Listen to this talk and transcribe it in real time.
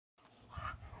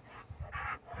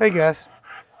Hey guys,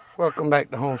 welcome back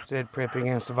to Homestead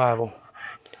Prepping and Survival.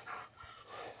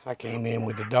 I came in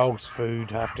with the dog's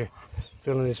food after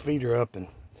filling his feeder up, and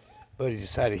Buddy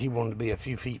decided he wanted to be a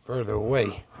few feet further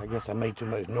away. I guess I made too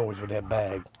much noise with that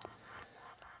bag.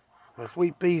 My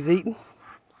sweet pea's eaten.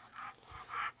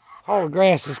 All the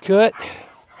grass is cut.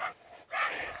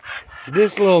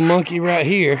 This little monkey right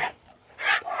here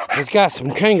has got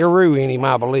some kangaroo in him,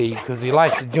 I believe, because he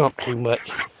likes to jump too much,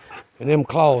 and them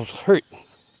claws hurt.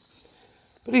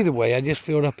 But either way, I just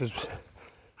filled up his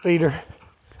feeder.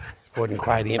 Wasn't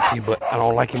quite empty, but I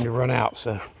don't like him to run out,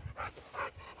 so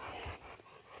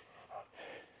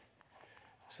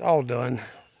it's all done.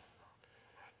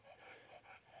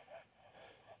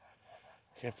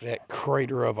 Except for that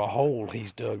crater of a hole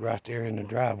he's dug right there in the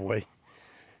driveway.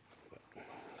 But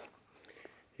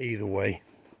either way,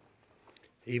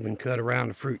 even cut around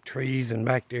the fruit trees and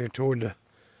back there toward the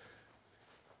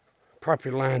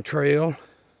property line trail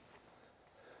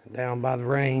down by the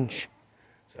range.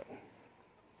 So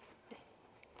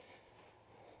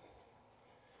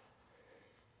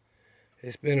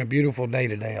it's been a beautiful day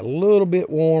today. A little bit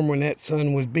warm when that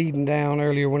sun was beating down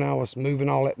earlier when I was moving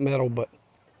all that metal, but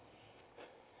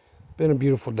been a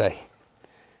beautiful day.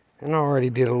 And I already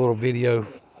did a little video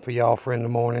for y'all for in the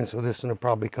morning, so this one will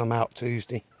probably come out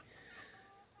Tuesday.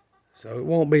 So it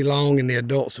won't be long and the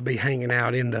adults will be hanging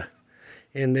out in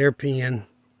their pen,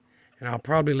 and I'll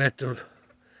probably let the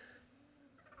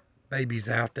babies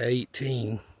out to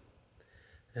 18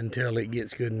 until it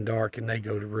gets good and dark and they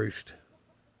go to roost.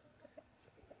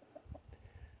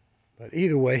 But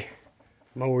either way,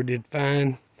 mower did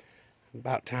fine.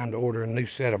 About time to order a new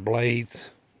set of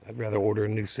blades. I'd rather order a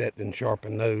new set than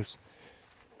sharpen those.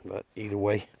 But either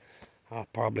way, I'll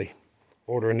probably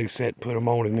order a new set, put them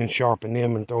on, and then sharpen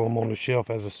them and throw them on the shelf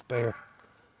as a spare.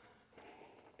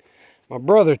 My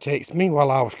brother texted me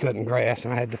while I was cutting grass,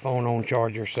 and I had the phone on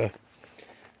charger, so.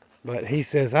 But he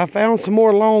says, I found some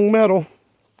more long metal,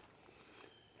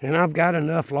 and I've got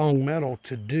enough long metal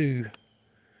to do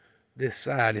this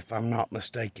side, if I'm not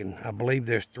mistaken. I believe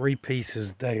there's 3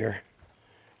 pieces there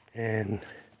and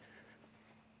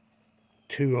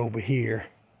 2 over here.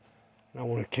 I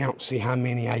want to count, see how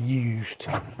many I used.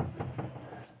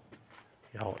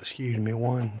 Y'all excuse me.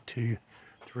 1, 2,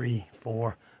 3,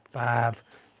 4, 5,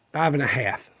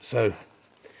 5.5. So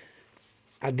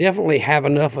I definitely have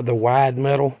enough of the wide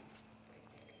metal,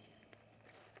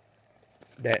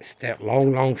 that's that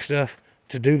long stuff,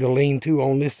 to do the lean-to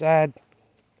on this side.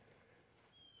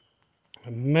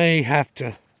 I may have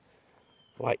to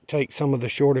like take some of the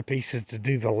shorter pieces to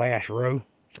do the last row,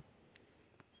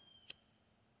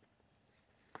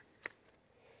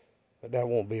 but that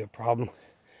won't be a problem.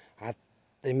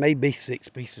 There may be 6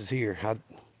 pieces here, I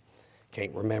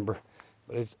can't remember,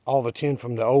 but it's all the 10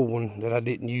 from the old one that I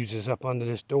didn't use is up under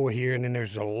this door here, and then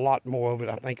there's a lot more of it.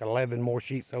 I think 11 more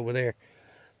sheets over there,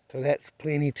 so that's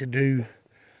plenty to do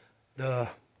the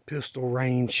pistol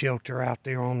range shelter out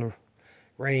there on the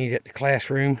range at the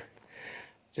classroom.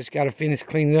 Just got to finish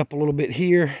cleaning up a little bit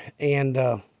here and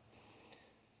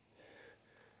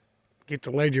get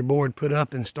the ledger board put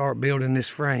up and start building this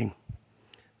frame.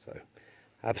 So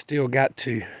I've still got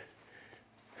to,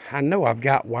 I know I've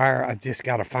got wire, I just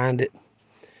got to find it.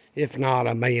 If not,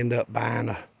 I may end up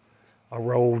buying a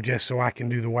roll just so I can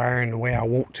do the wiring the way I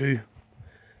want to.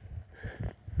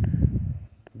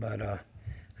 But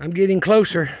I'm getting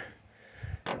closer.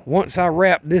 Once I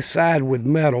wrap this side with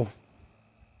metal,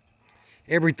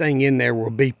 everything in there will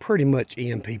be pretty much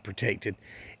EMP protected.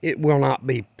 It will not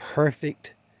be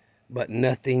perfect, but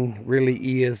nothing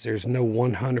really is. There's no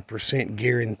 100%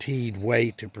 guaranteed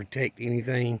way to protect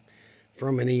anything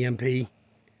from an EMP.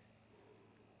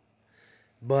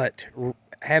 But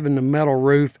having the metal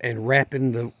roof and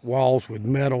wrapping the walls with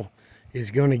metal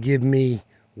is going to give me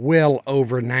well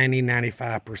over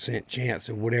 90-95% chance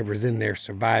of whatever's in there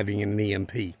surviving an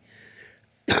EMP.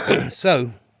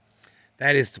 So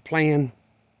that is the plan.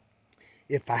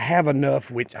 If I have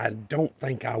enough, which I don't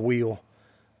think I will,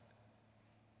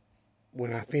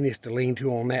 when I finish the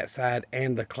lean-to on that side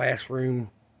and the classroom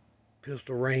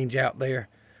pistol range out there,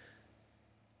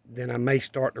 then I may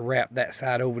start to wrap that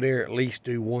side over there, at least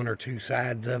do 1 or 2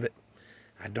 sides of it.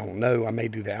 I don't know. I may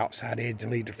do the outside edge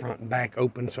and leave the front and back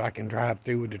open so I can drive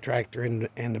through with the tractor and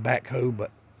the backhoe.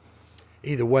 But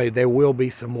either way, there will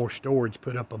be some more storage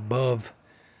put up above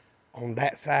on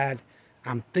that side.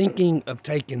 I'm thinking of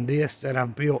taking this that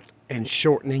I've built and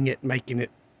shortening it, making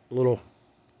it a little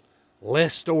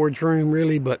less storage room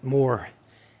really, but more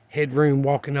headroom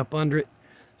walking up under it.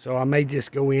 So I may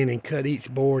just go in and cut each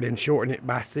board and shorten it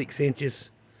by 6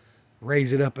 inches,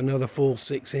 raise it up another full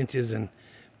 6 inches, and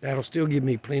that'll still give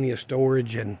me plenty of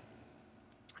storage and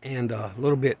a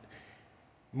little bit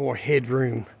more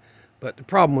headroom. But the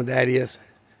problem with that is,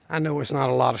 I know it's not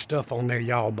a lot of stuff on there,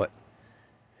 y'all, but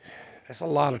that's a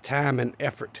lot of time and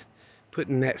effort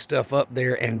putting that stuff up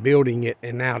there and building it,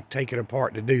 and now take it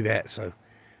apart to do that. So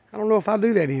I don't know if I'll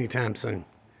do that anytime soon.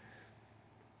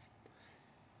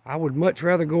 I would much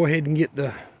rather go ahead and get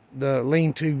the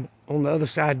lean-to on the other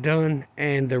side done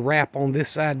and the wrap on this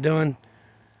side done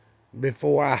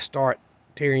before I start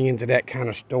tearing into that kind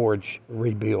of storage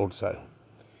rebuild. So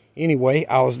anyway,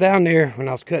 I was down there when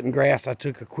I was cutting grass. I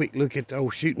took a quick look at the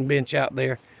old shooting bench out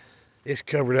there. It's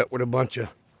covered up with a bunch of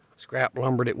scrap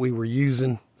lumber that we were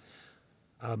using,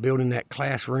 building that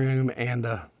classroom and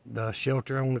the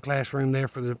shelter on the classroom there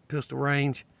for the pistol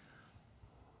range.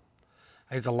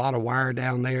 There's a lot of wire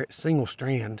down there. It's single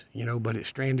strand, you know, but it's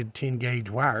stranded 10 gauge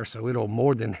wire, so it'll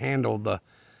more than handle the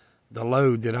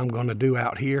load that I'm going to do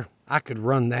out here. I could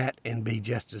run that and be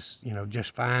just as, you know,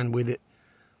 just fine with it,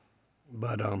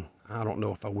 but I don't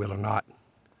know if I will or not.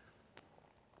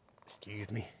 Excuse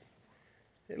me.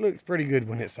 It looks pretty good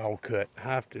when it's all cut, I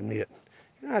have to admit.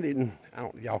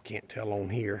 Y'all can't tell on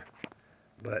here,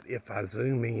 but if I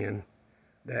zoom in,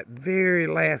 that very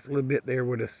last little bit there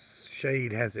where the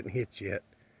shade hasn't hit yet,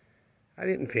 I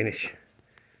didn't finish.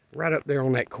 Right up there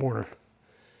on that corner.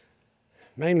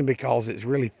 Mainly because it's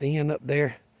really thin up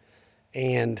there,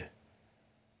 and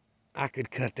I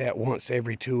could cut that once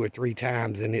every 2 or 3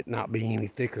 times and it not be any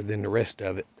thicker than the rest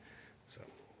of it. So,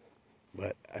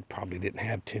 but I probably didn't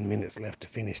have 10 minutes left to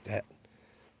finish that.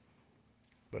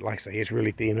 But like I say, it's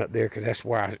really thin up there because that's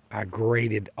where I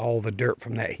graded all the dirt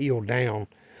from that hill down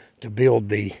to build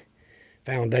the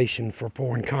foundation for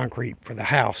pouring concrete for the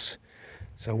house.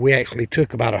 So we actually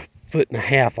took about 1.5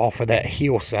 feet off of that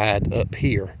hillside up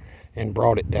here and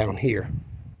brought it down here,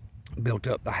 built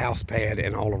up the house pad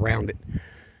and all around it.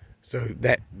 So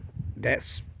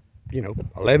that's, you know,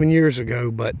 11 years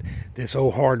ago, but this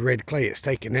old hard red clay, it's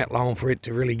taken that long for it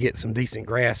to really get some decent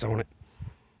grass on it.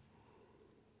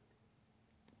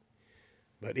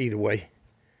 But either way,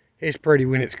 it's pretty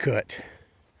when it's cut.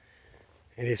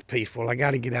 And it's peaceful. I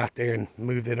got to get out there and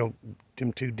move them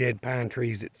 2 dead pine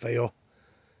trees that fell.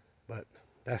 But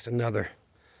that's another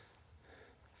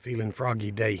feeling froggy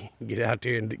day. Get out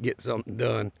there and get something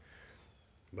done.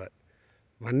 But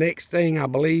my next thing, I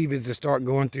believe, is to start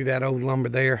going through that old lumber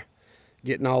there,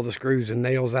 getting all the screws and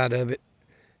nails out of it,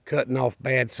 cutting off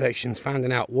bad sections,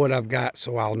 finding out what I've got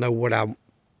so I'll know what I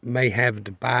may have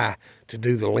to buy to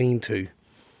do the lean-to.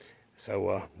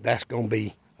 So that's going to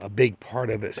be a big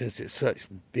part of it since it's such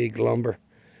big lumber.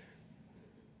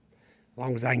 As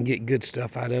long as I can get good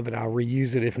stuff out of it, I'll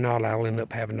reuse it. If not, I'll end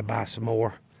up having to buy some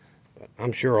more. But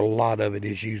I'm sure a lot of it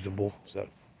is usable. So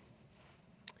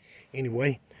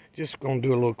anyway, just going to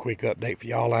do a little quick update for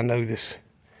y'all. I know this,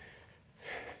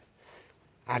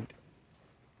 I've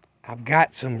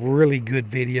got some really good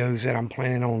videos that I'm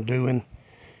planning on doing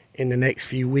in the next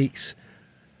few weeks.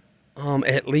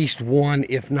 At least one,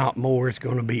 if not more, is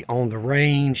going to be on the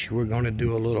range. We're going to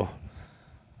do a little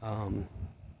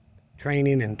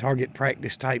training and target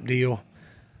practice type deal.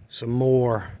 Some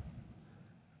more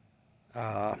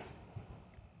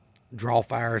draw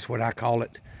fire is what I call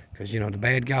it, because, you know, the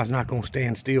bad guy's not going to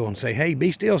stand still and say, hey,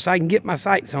 be still so I can get my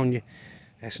sights on you.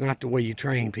 That's not the way you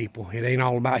train people. It ain't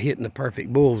all about hitting the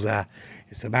perfect bullseye.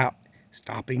 It's about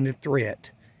stopping the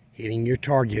threat, hitting your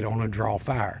target on a draw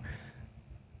fire.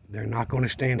 They're not going to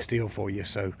stand still for you.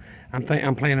 So I'm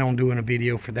planning on doing a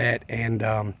video for that. And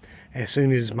as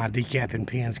soon as my decapping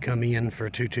pins come in for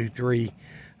 223,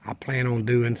 I plan on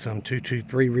doing some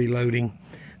 223 reloading.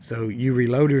 So you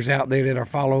reloaders out there that are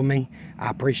following me, I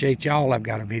appreciate y'all. I've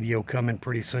got a video coming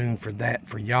pretty soon for that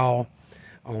for y'all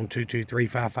on 223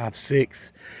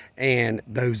 556. And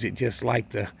those that just like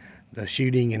the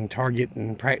shooting and target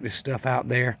and practice stuff out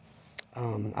there,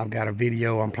 I've got a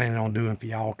video I'm planning on doing for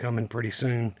y'all coming pretty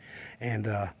soon. And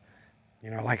you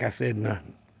know, like I said in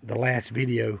the last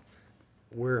video,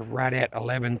 we're right at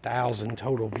 11,000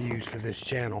 total views for this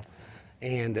channel,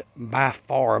 and by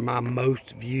far my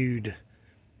most viewed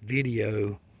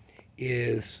video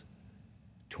is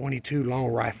 22 long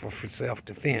rifle for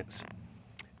self-defense,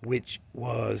 which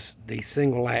was the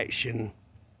single action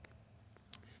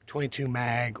 22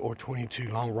 mag or 22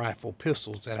 long rifle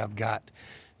pistols that I've got.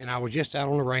 And I was just out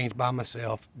on the range by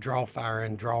myself, draw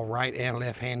firing, draw right and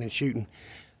left handed shooting.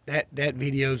 That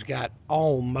video's got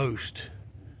almost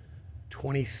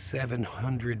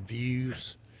 2,700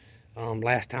 views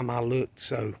last time I looked.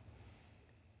 So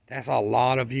that's a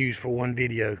lot of views for one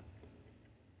video.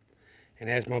 And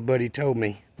as my buddy told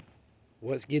me,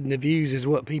 what's getting the views is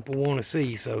what people want to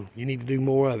see, so you need to do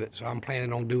more of it. So I'm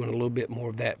planning on doing a little bit more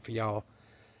of that for y'all.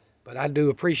 But I do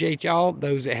appreciate y'all,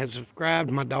 those that have subscribed.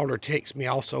 My daughter texted me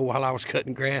also while I was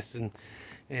cutting grass and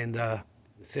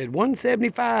said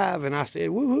 175, and I said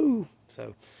woohoo.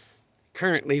 So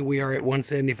currently we are at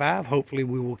 175. Hopefully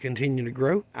we will continue to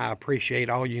grow. I appreciate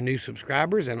all you new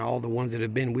subscribers and all the ones that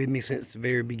have been with me since the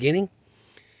very beginning.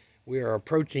 We are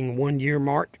approaching 1 year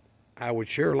mark. I would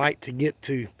sure like to get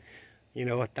to,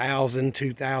 1,000,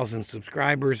 2,000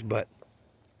 subscribers, but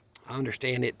I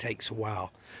understand it takes a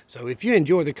while. So if you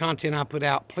enjoy the content I put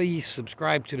out, please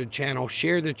subscribe to the channel,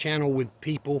 share the channel with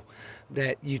people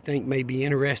that you think may be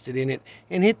interested in it,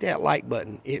 and hit that like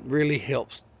button. It really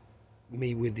helps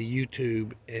me with the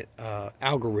YouTube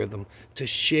algorithm to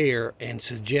share and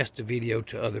suggest the video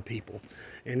to other people,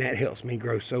 and that helps me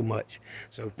grow so much.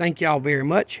 So thank y'all very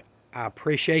much. I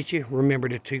appreciate you. Remember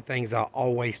the two things I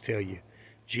always tell you: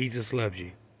 Jesus loves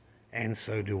you, and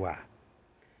so do I.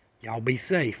 Y'all be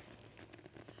safe.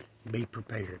 Be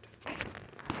prepared.